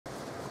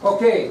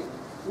Okay,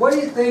 what do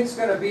you think is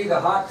going to be the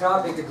hot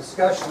topic of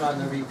discussion on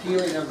the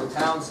repealing of the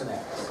Townshend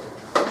Acts?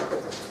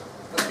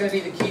 What's going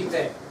to be the key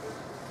thing?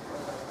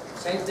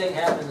 Same thing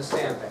happened in the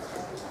Stamp Act.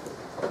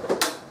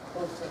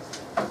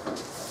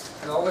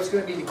 No, what's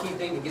going to be the key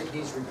thing to get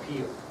these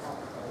repealed?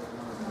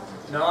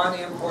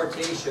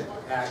 Non-importation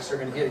acts are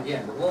going to hit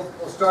again. But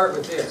we'll start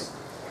with this.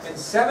 In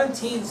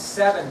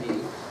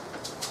 1770,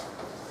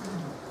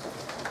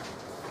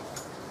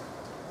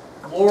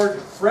 Lord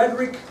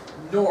Frederick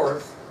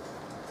North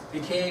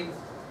became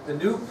the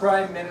new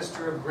Prime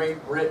Minister of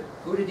Great Britain.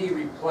 Who did he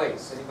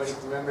replace? Anybody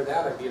can remember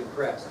that? I'd be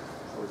impressed.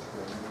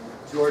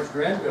 George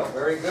Grenville.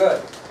 Very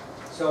good.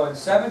 So in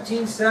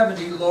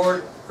 1770,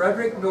 Lord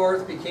Frederick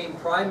North became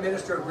Prime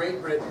Minister of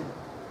Great Britain,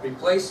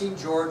 replacing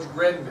George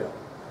Grenville.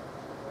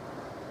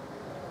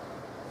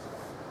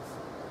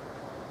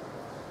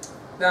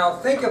 Now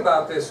think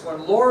about this.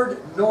 When Lord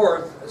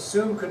North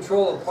assumed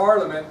control of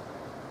Parliament,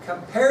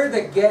 compare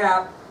the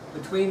gap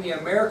between the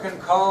American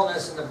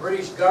colonists and the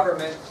British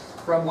government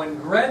from when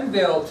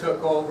Grenville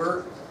took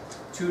over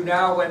to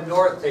now when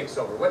North takes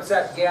over. What's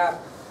that gap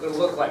going to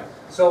look like?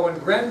 So when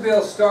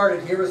Grenville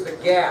started, here was the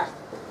gap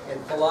in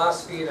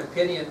philosophy and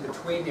opinion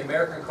between the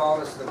American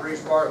colonists and the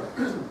British Parliament.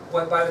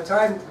 When by the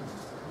time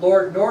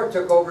Lord North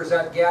took over, as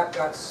that gap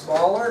got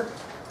smaller,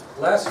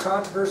 less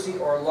controversy,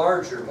 or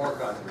larger, more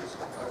controversy?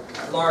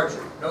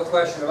 Larger, no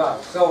question about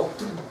it. So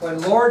when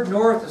Lord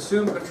North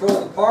assumed control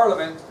of the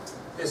Parliament,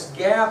 this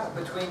gap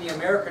between the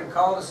American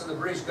colonists and the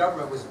British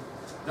government was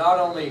not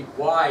only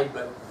wide,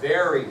 but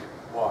very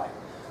wide.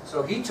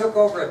 So he took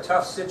over a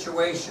tough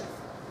situation.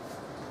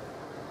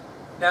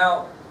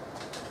 Now,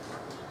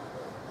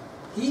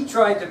 he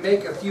tried to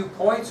make a few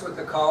points with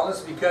the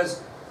colonists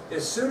because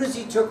as soon as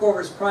he took over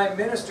as Prime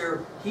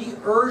Minister, he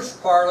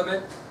urged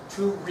Parliament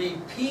to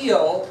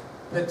repeal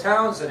the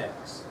Townshend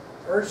Acts.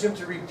 Urged him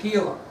to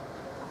repeal them.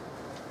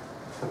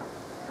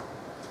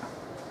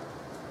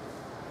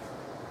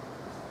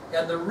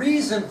 And the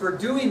reason for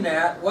doing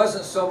that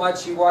wasn't so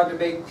much he wanted to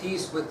make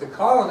peace with the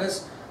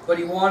colonists, but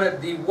he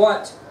wanted the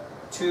what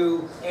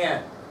to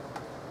end?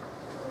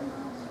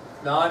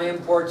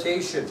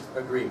 Non-importation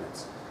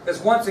agreements. Because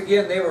once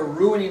again, they were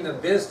ruining the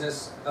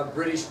business of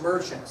British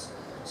merchants.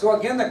 So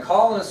again, the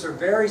colonists are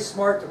very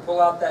smart to pull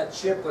out that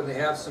chip when they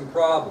have some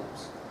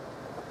problems.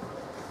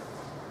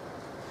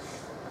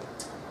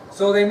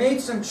 So they made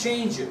some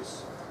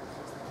changes.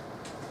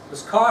 It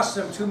was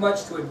costing them too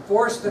much to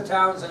enforce the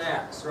Townshend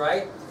Acts,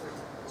 right?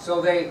 So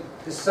they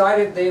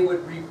decided they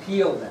would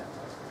repeal them.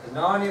 The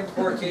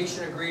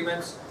non-importation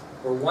agreements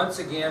were once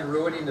again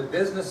ruining the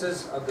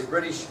businesses of the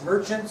British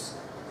merchants,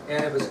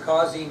 and it was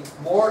causing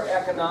more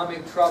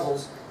economic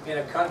troubles in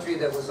a country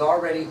that was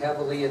already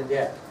heavily in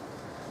debt.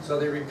 So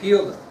they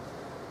repealed them.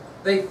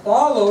 They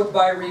followed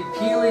by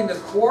repealing the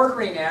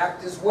Quartering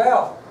Act as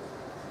well.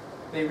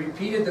 They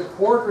repeated the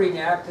Quartering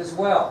Act as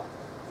well.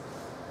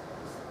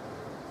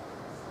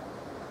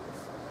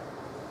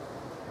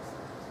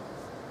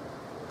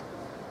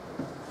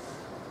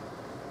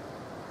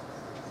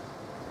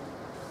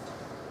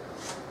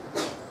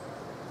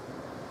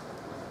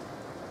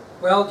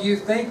 Well, do you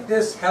think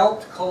this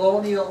helped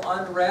colonial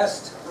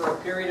unrest for a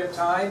period of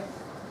time?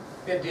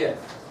 It did.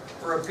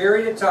 For a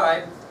period of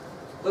time,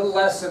 a little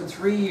less than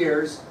 3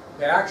 years,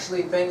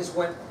 actually things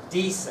went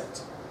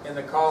decent in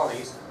the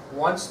colonies.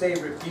 Once they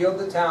repealed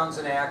the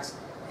Townshend Acts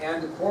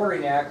and the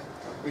Quartering Act,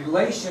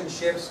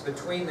 relationships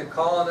between the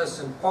colonists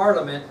and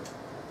Parliament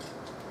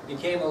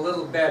became a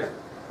little better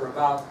for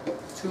about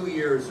 2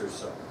 years or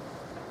so.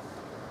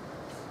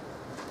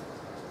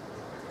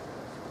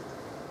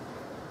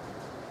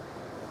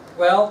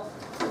 Well,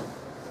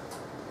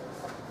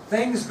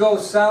 things go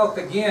south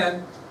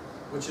again,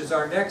 which is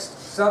our next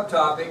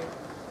subtopic,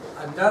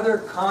 another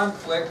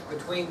conflict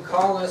between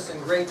colonists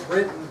and Great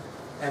Britain,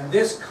 and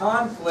this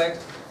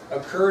conflict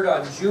occurred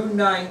on June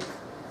 9th,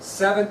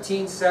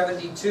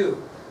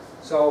 1772.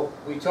 So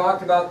we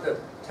talked about the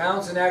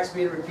Townshend Acts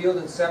being repealed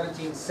in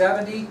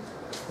 1770,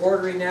 the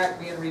Quartering Act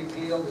being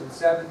repealed in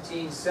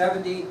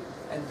 1770,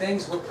 and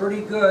things were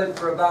pretty good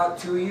for about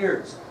 2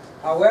 years.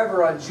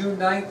 However, on June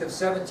 9th of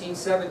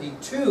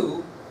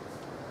 1772,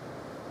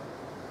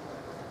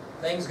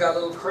 things got a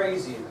little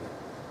crazy again.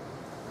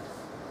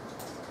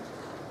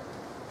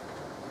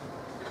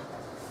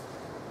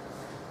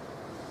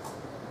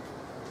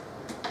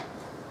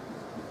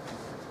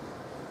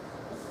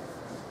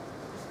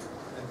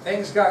 And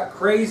things got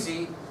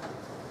crazy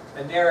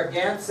in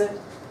Narragansett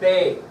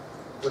Bay,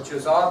 which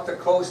is off the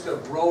coast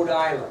of Rhode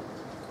Island.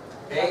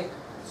 Okay?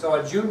 So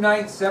on June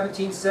 9th,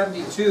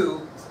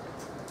 1772,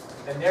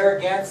 in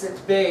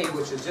Narragansett Bay,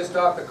 which is just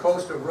off the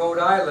coast of Rhode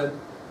Island,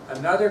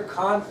 another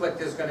conflict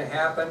is going to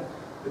happen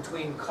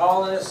between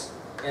colonists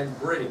and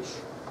British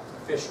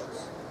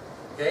officials.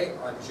 Okay,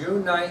 on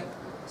June 9th,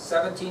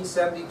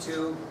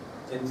 1772,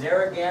 in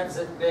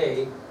Narragansett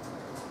Bay,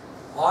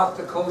 off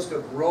the coast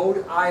of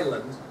Rhode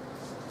Island,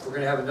 we're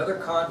going to have another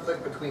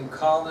conflict between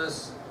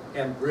colonists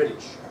and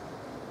British.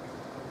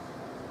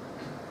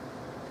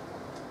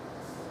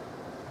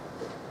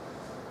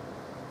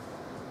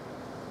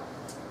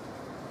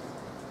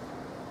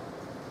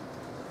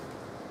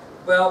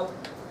 Well,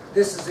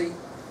 this is the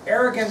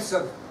arrogance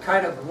of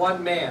kind of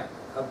one man,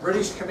 a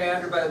British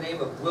commander by the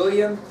name of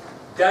William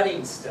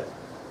Duddingston.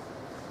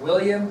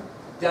 William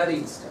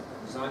Duddingston.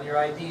 He's on your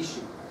ID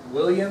sheet.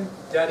 William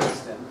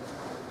Duddingston.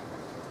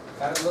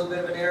 Kind of a little bit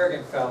of an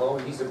arrogant fellow,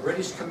 and he's a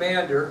British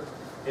commander,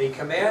 and he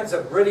commands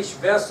a British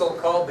vessel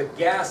called the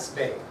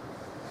Gaspé.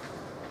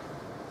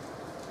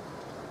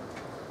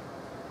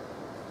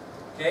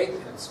 Okay,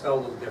 and it's spelled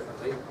a little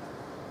differently.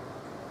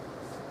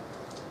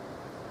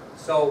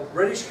 So,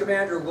 British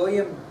Commander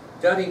William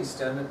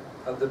Duddingston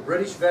of the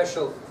British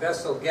vessel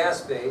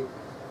Gaspé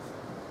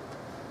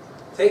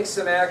takes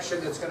some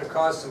action that's going to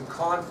cause some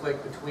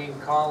conflict between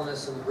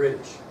colonists and the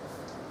British.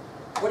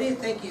 What do you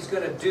think he's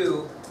going to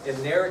do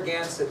in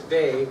Narragansett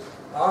Bay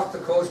off the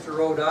coast of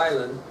Rhode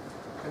Island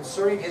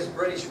concerning his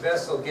British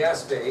vessel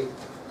Gaspé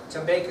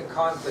to make a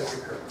conflict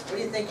occur? What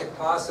do you think could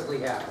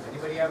possibly happen?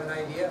 Anybody have an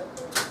idea?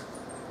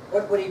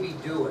 What would he be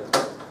doing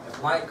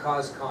that might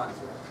cause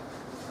conflict?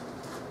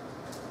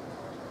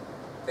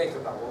 Think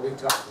about what we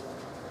talked about.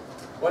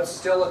 What's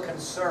still a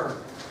concern?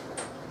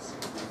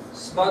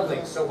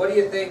 Smuggling. So what do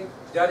you think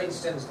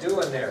Duddingston's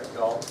doing there,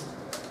 Dalton?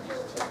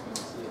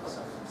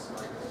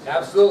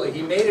 Absolutely.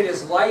 He made it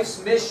his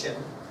life's mission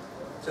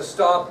to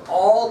stop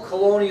all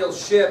colonial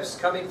ships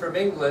coming from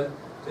England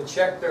to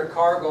check their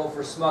cargo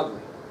for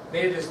smuggling.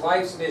 Made it his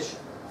life's mission.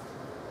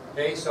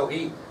 Okay, so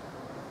he's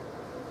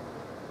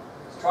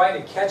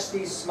trying to catch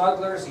these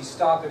smugglers. He's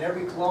stopping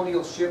every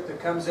colonial ship that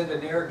comes into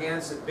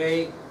Narragansett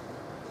Bay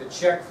to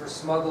check for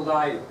smuggled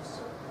items.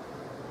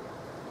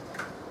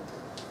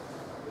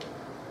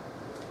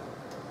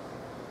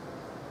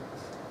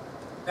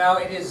 Now,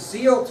 in his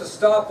zeal to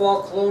stop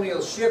all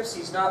colonial ships,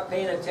 he's not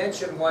paying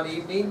attention one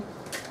evening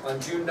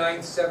on June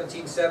 9th,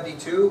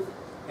 1772,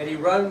 and he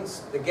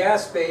runs the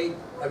Gaspé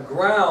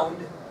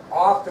aground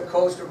off the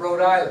coast of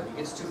Rhode Island. He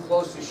gets too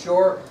close to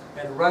shore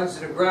and runs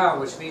it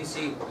aground, which means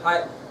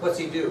what's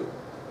he do?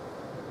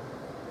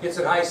 Gets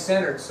it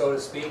high-centered, so to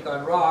speak,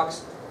 on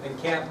rocks and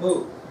can't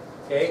move.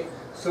 Okay?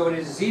 So in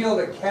his zeal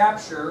to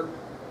capture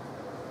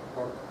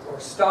or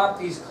stop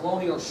these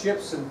colonial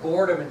ships and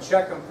board them and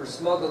check them for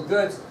smuggled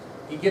goods,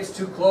 he gets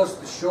too close to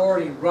the shore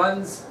and he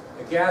runs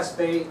the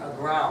Gaspé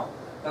aground.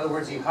 In other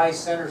words, he high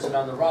centers it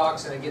on the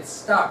rocks and it gets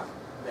stuck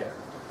there.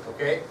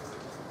 Okay?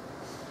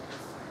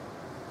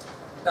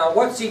 Now,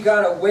 what's he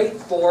got to wait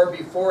for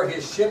before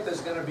his ship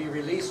is going to be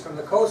released from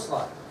the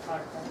coastline?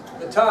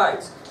 The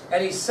tides.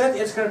 And he said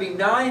it's going to be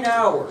 9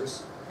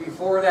 hours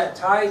before that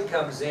tide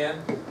comes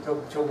in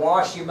to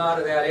wash him out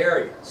of that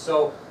area.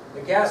 So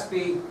the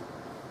Gaspé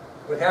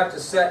would have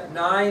to set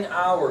 9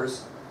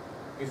 hours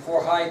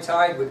before high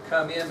tide would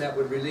come in that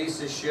would release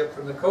his ship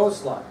from the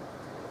coastline.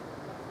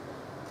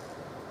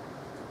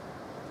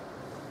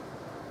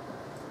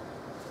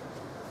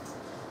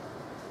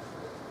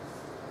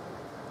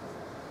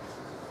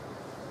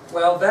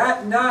 Well,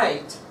 that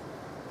night,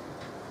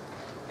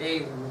 a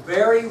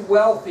very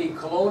wealthy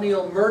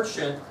colonial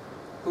merchant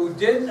who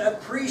didn't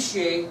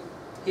appreciate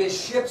his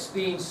ships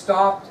being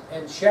stopped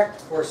and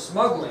checked for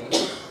smuggling,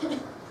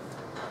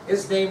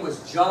 his name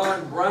was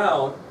John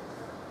Brown,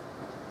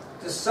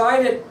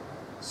 decided,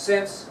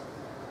 since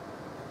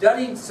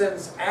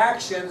Duddingston's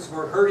actions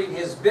were hurting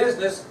his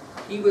business,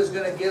 he was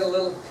going to get a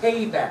little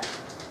payback.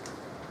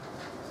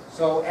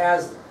 So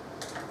as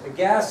the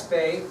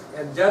Gaspé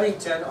and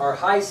Duddingston are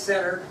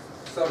high-centered,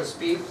 so to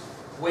speak,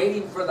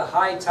 waiting for the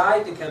high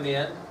tide to come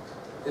in,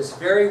 this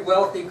very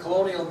wealthy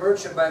colonial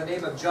merchant by the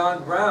name of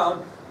John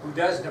Brown, who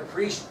doesn't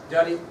appreciate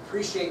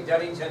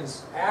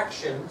Duddingston's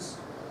actions,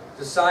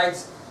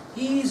 decides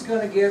he's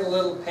going to get a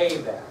little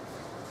payback.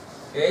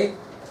 Okay?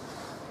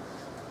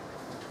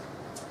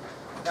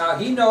 Now,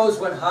 he knows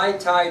when high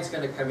tide's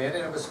going to come in,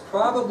 and it was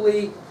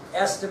probably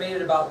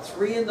estimated about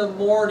 3 in the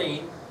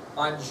morning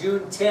on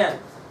June 10th.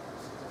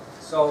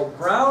 So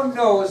Brown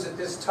knows that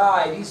this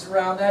tide, he's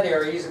around that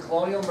area, he's a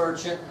colonial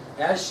merchant,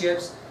 has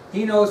ships.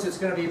 He knows it's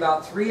going to be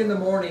about 3 in the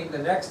morning the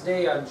next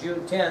day on June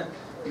 10th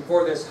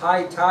before this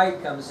high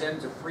tide comes in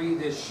to free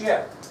this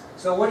ship.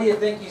 So what do you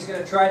think he's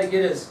going to try to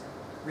get his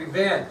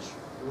revenge?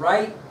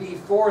 Right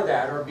before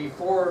that, or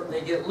before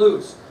they get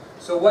loose.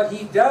 So what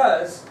he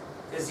does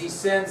is he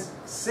sends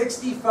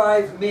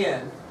 65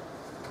 men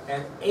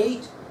and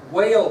 8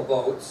 whale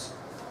boats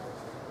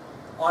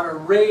on a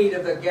raid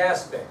of the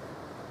Gaspé.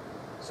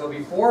 So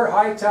before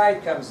high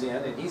tide comes in,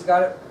 and he's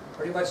got it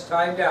pretty much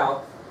timed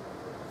out,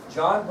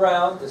 John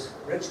Brown, this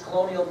rich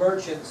colonial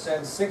merchant,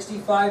 sends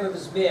 65 of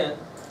his men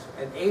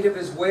and 8 of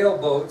his whale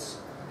boats,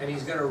 and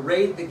he's going to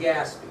raid the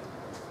Gaspé.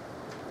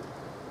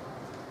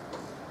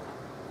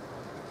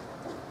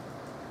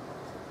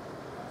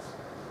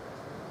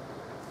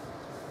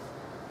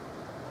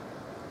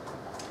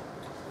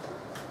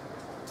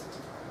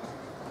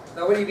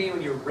 Now, what do you mean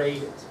when you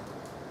raid it?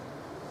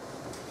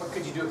 What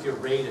could you do if you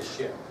raid a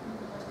ship?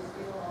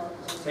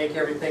 Take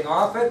everything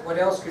off it. What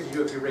else could you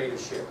do if you raid a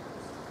ship?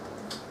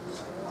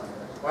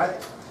 What?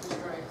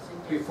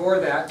 Before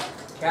that,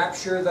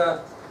 capture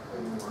the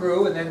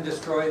crew and then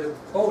destroy the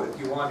boat if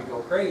you want to go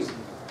crazy.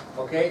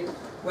 Okay?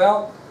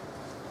 Well,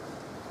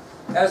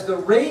 As the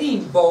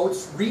raiding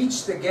boats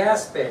reached the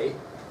Gaspé,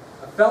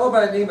 a fellow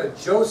by the name of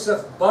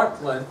Joseph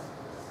Buckland,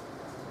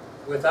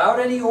 without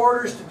any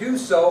orders to do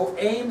so,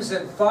 aims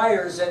and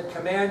fires at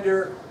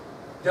Commander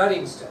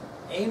Duddingston.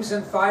 Aims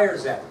and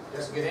fires at him.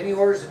 Doesn't get any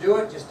orders to do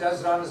it, just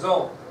does it on his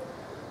own.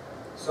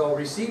 So,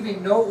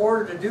 receiving no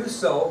order to do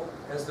so,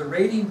 as the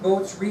raiding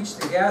boats reach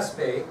the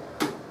Gaspé,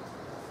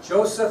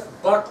 Joseph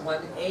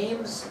Buckland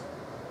aims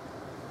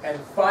and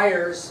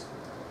fires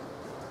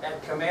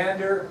at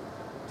Commander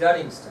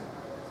Duddingston.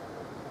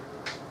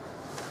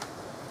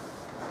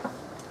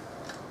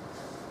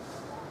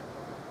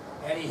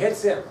 And he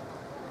hits him.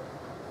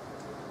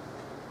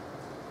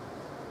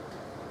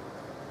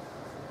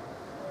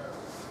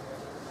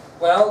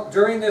 Well,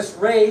 during this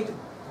raid,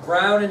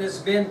 Brown and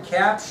his men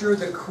capture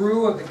the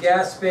crew of the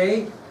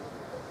Gaspé,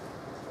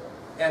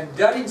 and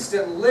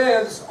Duddingston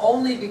lives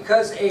only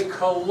because a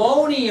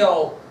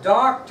colonial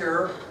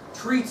doctor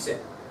treats him.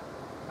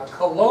 A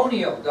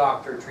colonial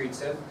doctor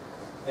treats him,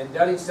 and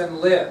Duddingston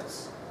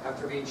lives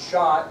after being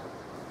shot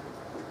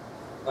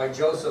by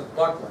Joseph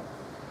Buckland.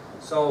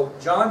 So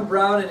John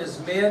Brown and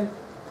his men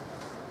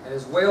and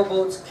his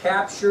whaleboats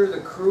capture the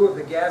crew of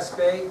the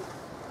Gaspé,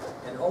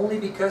 and only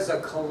because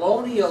a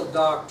colonial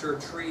doctor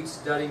treats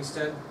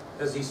Duddingston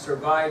does he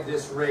survive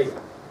this raid.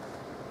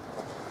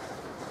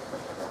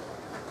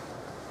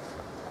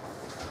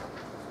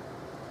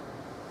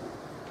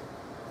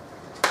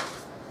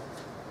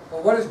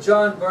 Well, what does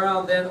John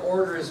Brown then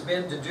order his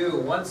men to do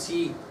once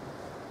he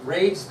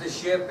raids the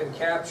ship and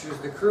captures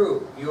the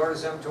crew? He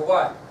orders them to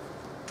what?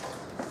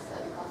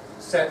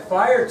 Set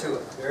fire to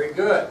it. Very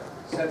good.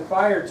 Set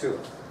fire to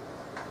it.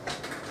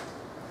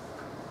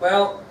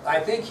 Well,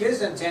 I think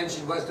his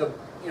intention was to,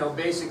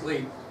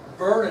 basically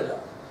burn it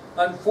up.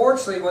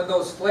 Unfortunately, when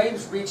those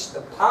flames reached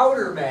the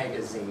powder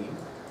magazine,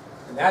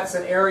 and that's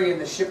an area in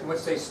the ship in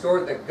which they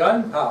stored the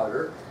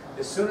gunpowder,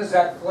 as soon as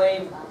that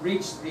flame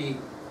reached the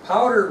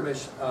powder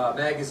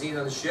magazine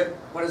on the ship,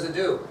 what does it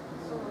do?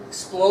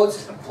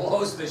 Explodes and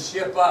blows the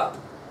ship up.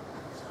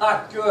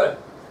 Not good.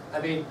 I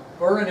mean,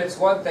 burning it's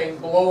one thing,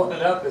 blowing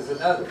it up is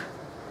another.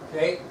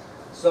 Okay?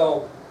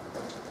 So,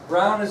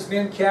 Brown and his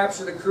men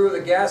capture the crew of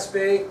the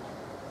Gaspé.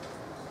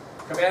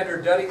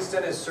 Commander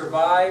Duddingston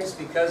survives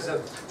because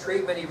of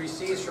treatment he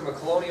receives from a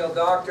colonial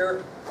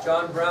doctor.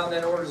 John Brown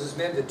then orders his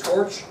men to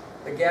torch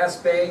the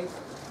Gaspé,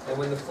 and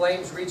when the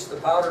flames reach the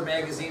powder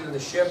magazine in the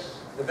ship,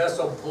 the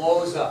vessel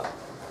blows up.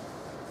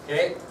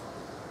 Okay?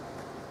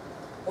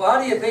 Well,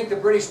 how do you think the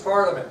British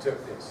Parliament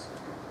took this?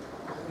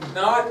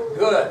 Not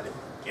good.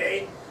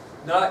 Okay?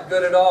 Not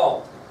good at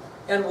all.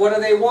 And what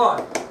do they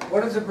want?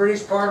 What does the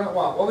British Parliament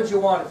want? What would you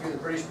want if you were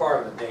the British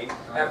Parliament, Dave,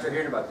 after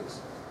hearing about this?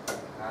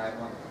 I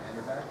want the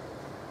commander back.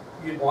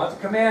 You'd want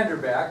the commander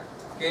back.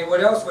 Okay,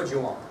 what else would you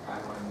want? I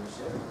want a new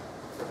ship.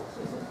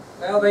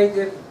 Well, they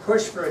didn't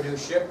push for a new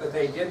ship, but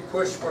they did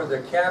push for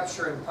the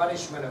capture and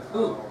punishment of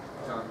who?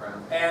 John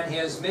Brown. And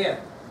his men.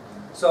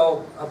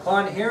 So,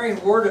 upon hearing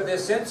word of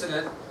this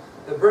incident,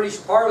 the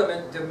British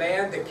Parliament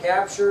demand the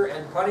capture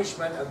and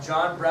punishment of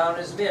John Brown and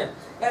his men.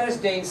 And as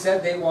Dane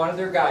said, they wanted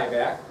their guy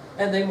back,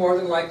 and they more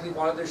than likely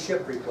wanted their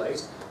ship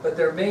replaced. But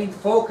their main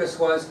focus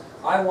was,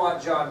 I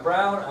want John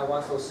Brown, I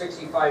want those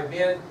 65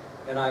 men,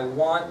 and I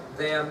want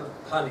them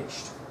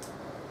punished.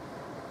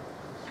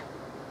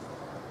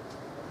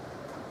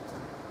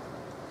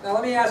 Now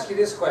let me ask you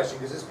this question,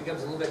 because this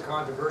becomes a little bit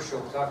controversial.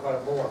 We'll talk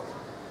about it more.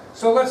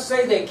 So let's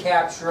say they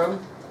capture him,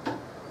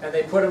 and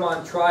they put him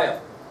on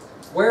trial.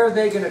 Where are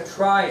they going to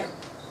try him?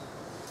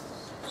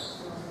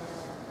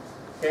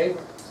 Okay,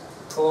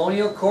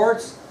 colonial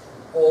courts,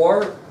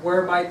 or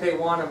where might they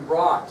want him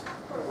brought?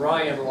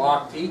 Ryan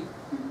Lochte.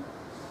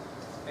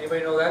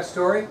 Anybody know that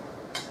story?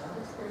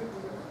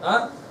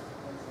 Huh?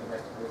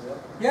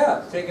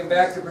 Yeah, take him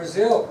back to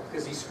Brazil,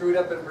 because he screwed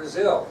up in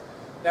Brazil.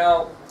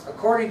 Now,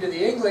 according to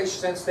the English,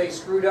 since they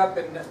screwed up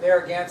in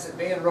Narragansett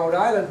Bay in Rhode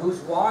Island, whose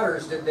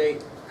waters did they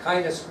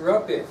kind of screw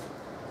up in?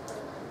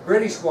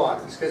 British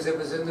waters, because it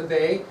was in the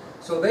bay.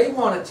 So they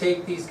want to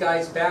take these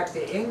guys back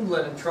to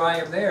England and try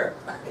them there.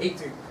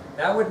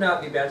 That would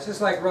not be bad. It's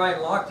just like Ryan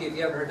Lochte, if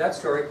you haven't heard that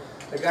story,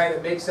 the guy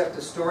that makes up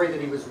the story that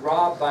he was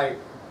robbed by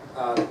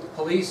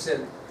police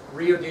in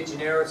Rio de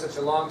Janeiro. It's such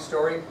a long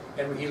story,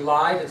 and he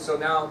lied, and so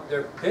now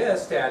they're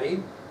pissed at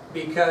him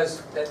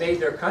because that made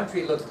their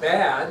country look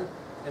bad,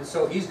 and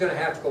so he's going to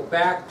have to go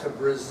back to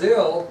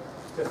Brazil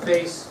to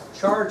face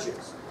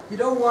charges. You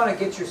don't want to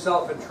get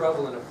yourself in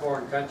trouble in a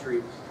foreign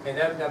country and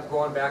end up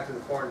going back to the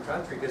foreign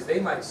country, because they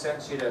might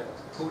sentence you to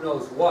who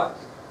knows what.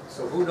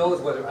 So who knows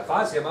whether, if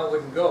I was him, I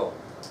wouldn't go.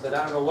 But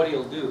I don't know what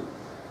he'll do.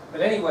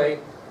 But anyway,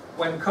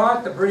 when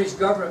caught, the British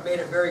government made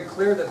it very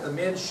clear that the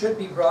men should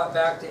be brought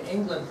back to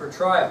England for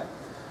trial.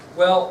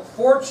 Well,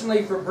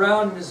 fortunately for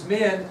Brown and his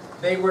men,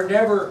 they were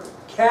never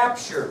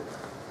captured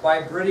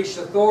by British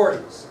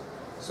authorities.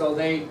 So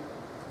they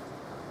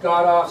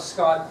got off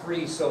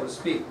scot-free, so to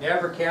speak.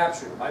 Never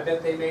captured them. I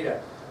bet they made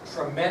a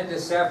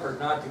tremendous effort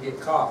not to get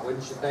caught,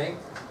 wouldn't you think?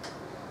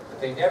 But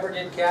they never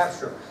did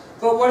capture them.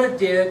 But what it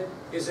did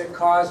is it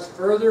caused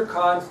further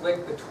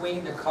conflict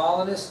between the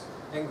colonists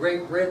and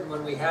Great Britain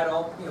when we had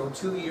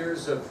 2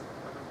 years of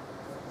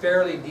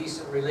fairly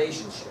decent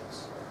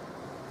relationships.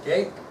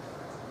 Okay?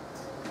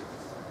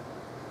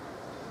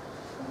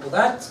 Well,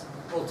 that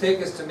will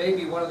take us to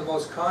maybe one of the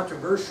most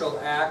controversial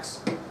acts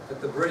that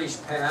the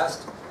British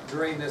passed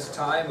during this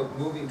time of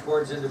moving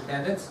towards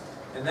independence,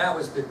 and that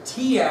was the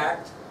Tea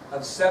Act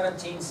of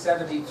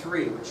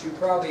 1773, which you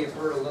probably have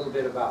heard a little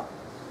bit about.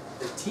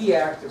 The Tea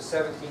Act of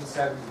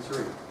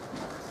 1773.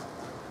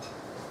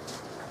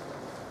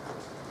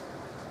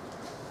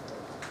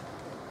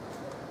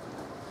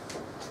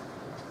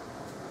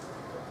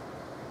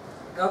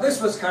 Now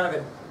this was kind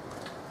of an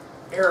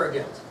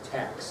arrogant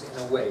tax in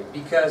a way,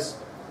 because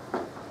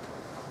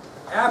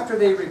after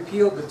they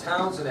repealed the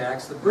Townshend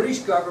Acts, the British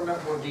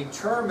government were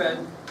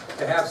determined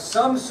to have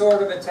some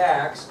sort of a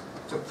tax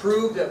to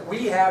prove that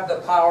we have the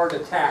power to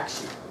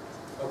tax you.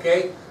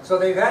 Okay? So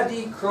they've had to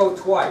eat crow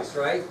twice,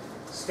 right?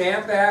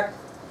 Stamp Act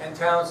and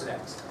Townshend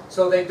Acts.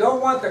 So they don't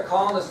want the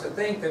colonists to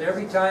think that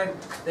every time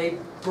they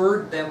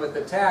burden them with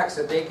the tax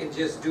that they can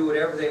just do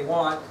whatever they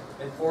want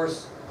and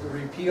force the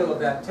repeal of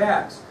that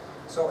tax.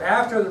 So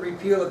after the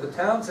repeal of the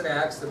Townshend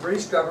Acts, the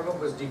British government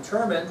was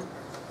determined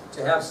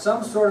to have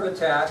some sort of a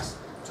tax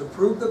to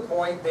prove the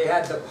point they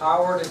had the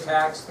power to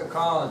tax the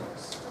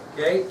colonies.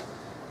 Okay?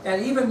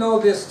 And even though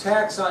this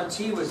tax on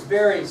tea was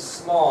very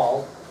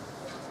small,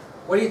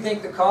 what do you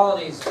think the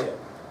colonies did?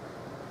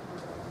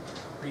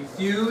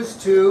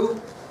 Refused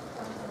to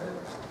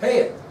pay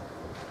it.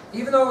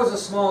 Even though it was a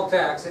small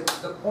tax, it's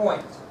the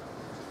point.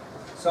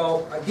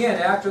 So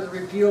again, after the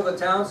repeal of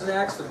the Townshend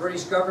Acts, the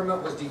British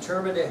government was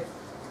determined to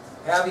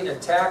having a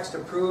tax to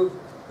prove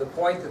the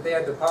point that they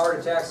had the power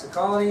to tax the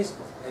colonies,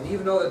 and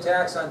even though the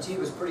tax on tea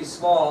was pretty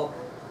small,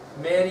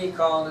 many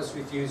colonists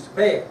refused to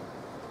pay it.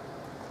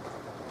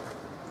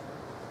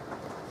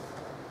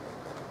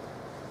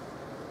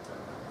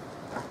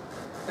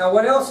 Now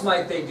what else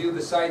might they do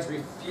besides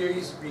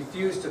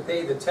refuse to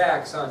pay the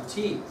tax on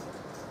tea?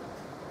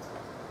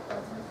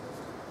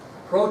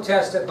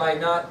 Protest it by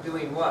not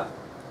doing what?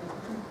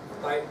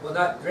 Well,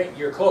 not drink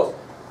your clothes.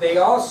 They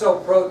also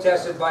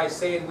protested by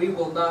saying we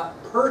will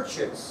not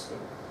purchase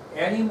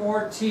any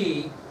more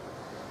tea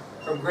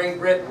from Great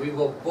Britain. We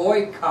will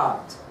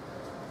boycott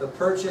the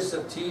purchase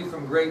of tea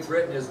from Great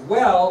Britain, as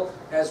well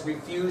as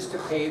refuse to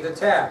pay the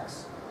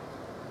tax.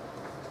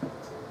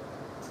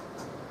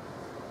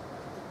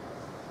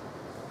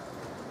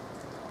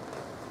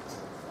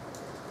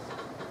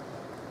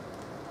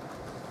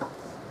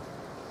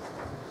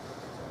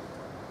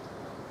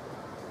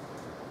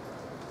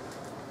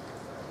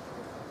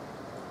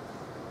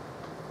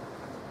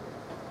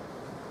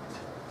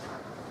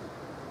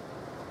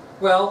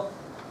 Well,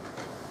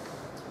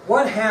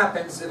 what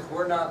happens if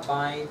we're not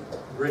buying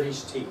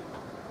British tea?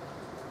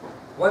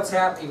 What's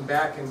happening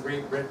back in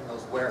Great Britain,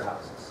 those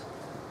warehouses?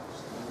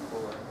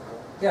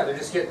 Yeah, they're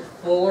just getting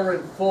fuller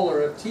and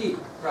fuller of tea,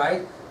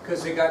 right?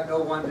 Because they got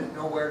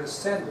nowhere to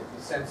send it.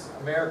 Since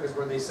America's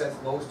where they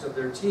sent most of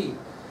their tea.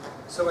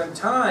 So in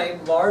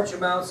time, large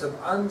amounts of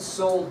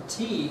unsold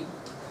tea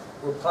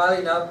were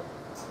piling up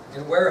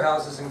in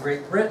warehouses in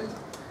Great Britain.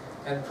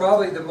 And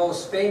probably the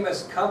most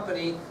famous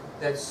company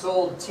that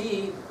sold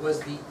tea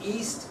was the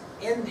East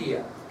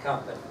India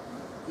Company.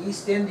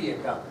 East India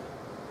Company.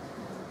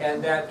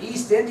 And that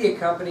East India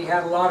Company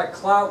had a lot of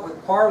clout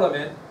with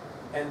Parliament,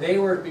 and they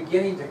were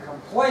beginning to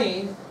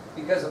complain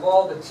because of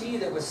all the tea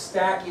that was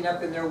stacking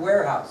up in their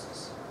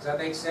warehouses. Does that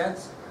make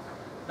sense?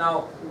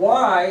 Now,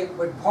 why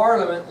would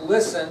Parliament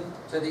listen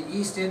to the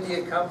East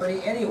India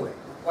Company anyway?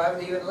 Why would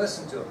they even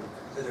listen to them,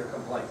 to their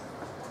complaint?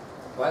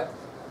 What?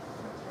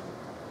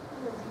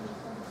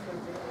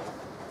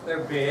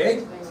 They're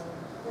big.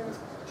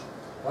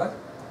 What?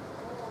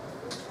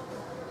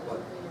 What?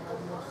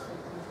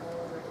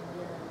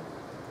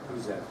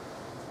 Who's that?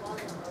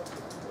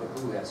 But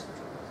who has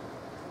control?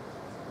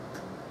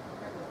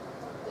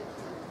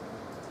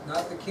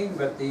 Not the king,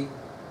 but the...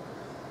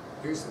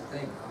 Here's the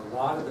thing. A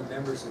lot of the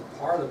members of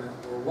Parliament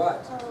were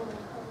what?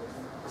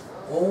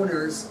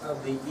 Owners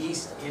of the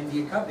East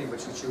India Company,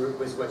 which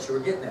was what you were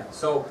getting at.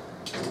 So,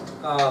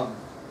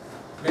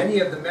 many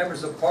of the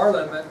members of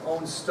Parliament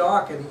own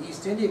stock in the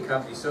East India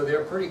Company, so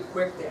they're pretty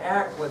quick to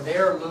act when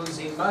they're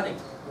losing money,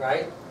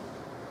 right?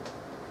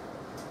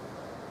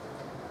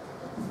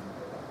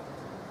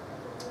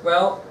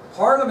 Well,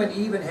 Parliament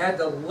even had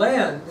to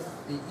lend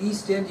the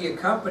East India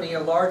Company a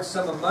large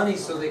sum of money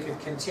so they could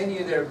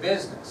continue their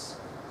business.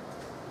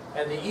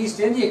 And the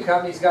East India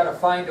Company's got to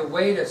find a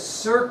way to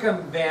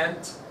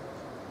circumvent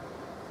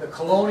the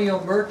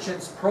colonial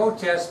merchants'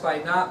 protest by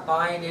not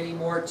buying any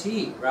more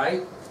tea,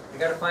 right? You've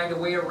got to find a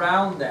way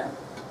around that.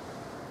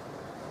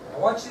 I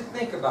want you to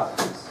think about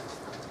this.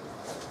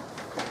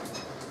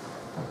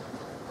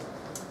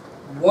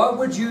 What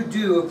would you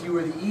do if you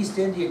were the East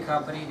India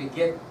Company to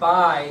get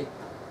by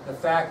the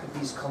fact that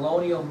these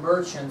colonial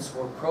merchants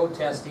were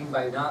protesting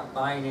by not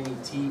buying any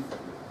tea from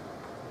you?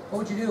 What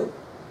would you do?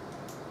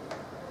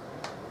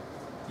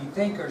 You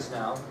thinkers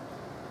now.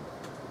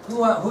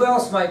 Who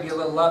else might be a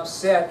little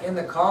upset in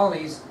the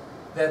colonies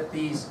that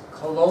these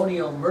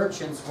colonial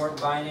merchants weren't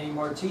buying any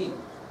more tea?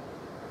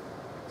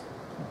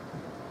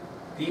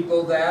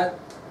 People that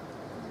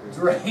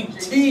drank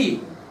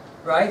tea,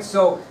 right?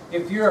 So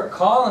if you're a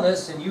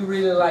colonist and you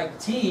really like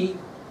tea,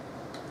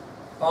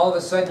 all of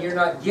a sudden you're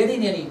not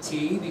getting any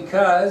tea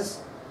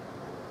because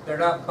they're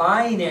not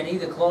buying any,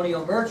 the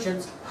colonial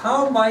merchants.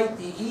 How might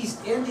the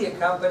East India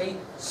Company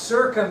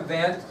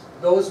circumvent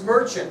those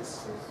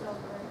merchants?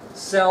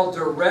 Sell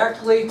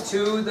directly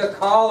to the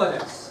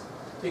colonists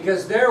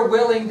because they're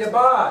willing to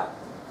buy.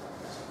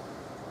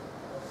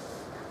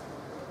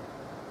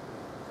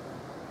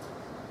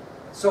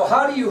 So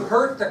how do you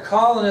hurt the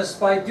colonists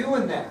by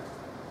doing that?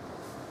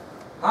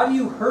 How do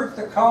you hurt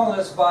the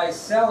colonists by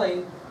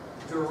selling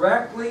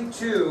directly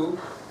to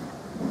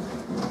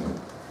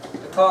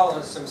the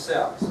colonists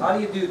themselves? How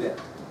do you do that?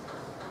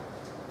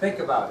 Think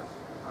about it.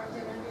 Aren't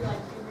there going to be like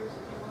two groups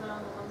of people now,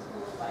 the ones who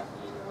will buy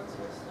tea and the ones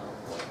who are still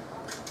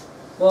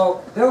poor?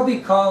 Well, there'll be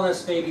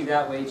colonists maybe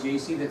that way,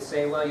 JC, that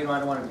say, well, you know, I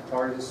don't want to be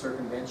part of this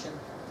circumvention.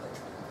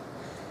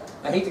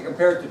 I hate to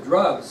compare it to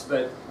drugs,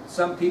 but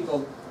some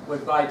people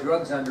would buy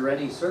drugs under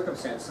any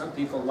circumstance. Some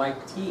people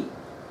like tea.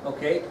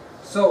 Okay?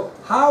 So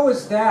how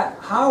is that?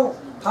 How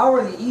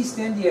are the East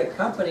India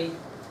Company?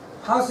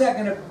 How's that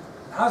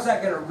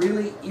going to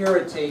really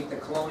irritate the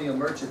colonial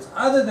merchants?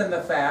 Other than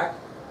the fact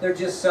they're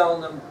just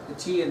selling them the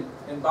tea and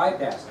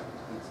bypassing them.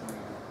 Take something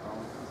out of the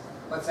colonies.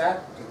 What's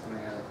that? Take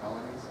something out of the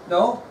colonies.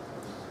 No.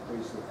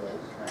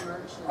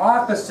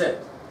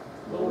 Opposite.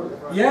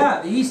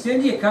 Yeah, the East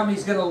India Company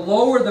is going to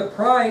lower the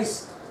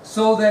price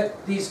so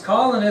that these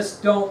colonists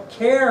don't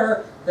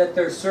care that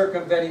they're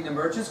circumventing the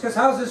merchants. Because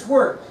how's this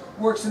work?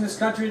 It works in this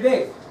country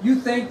today. You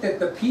think that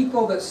the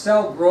people that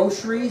sell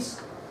groceries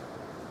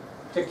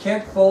to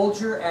Kent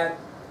Folger at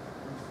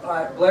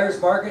Blair's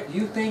Market,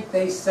 you think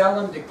they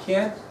sell them to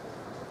Kent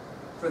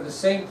for the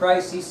same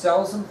price he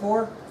sells them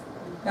for?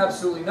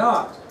 Absolutely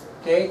not.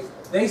 Okay?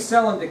 They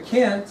sell them to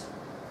Kent.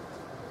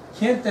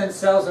 Kent then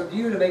sells them to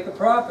you to make a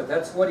profit.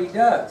 That's what he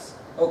does.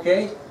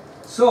 Okay?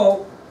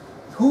 So,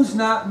 who's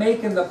not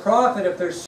making the profit if they're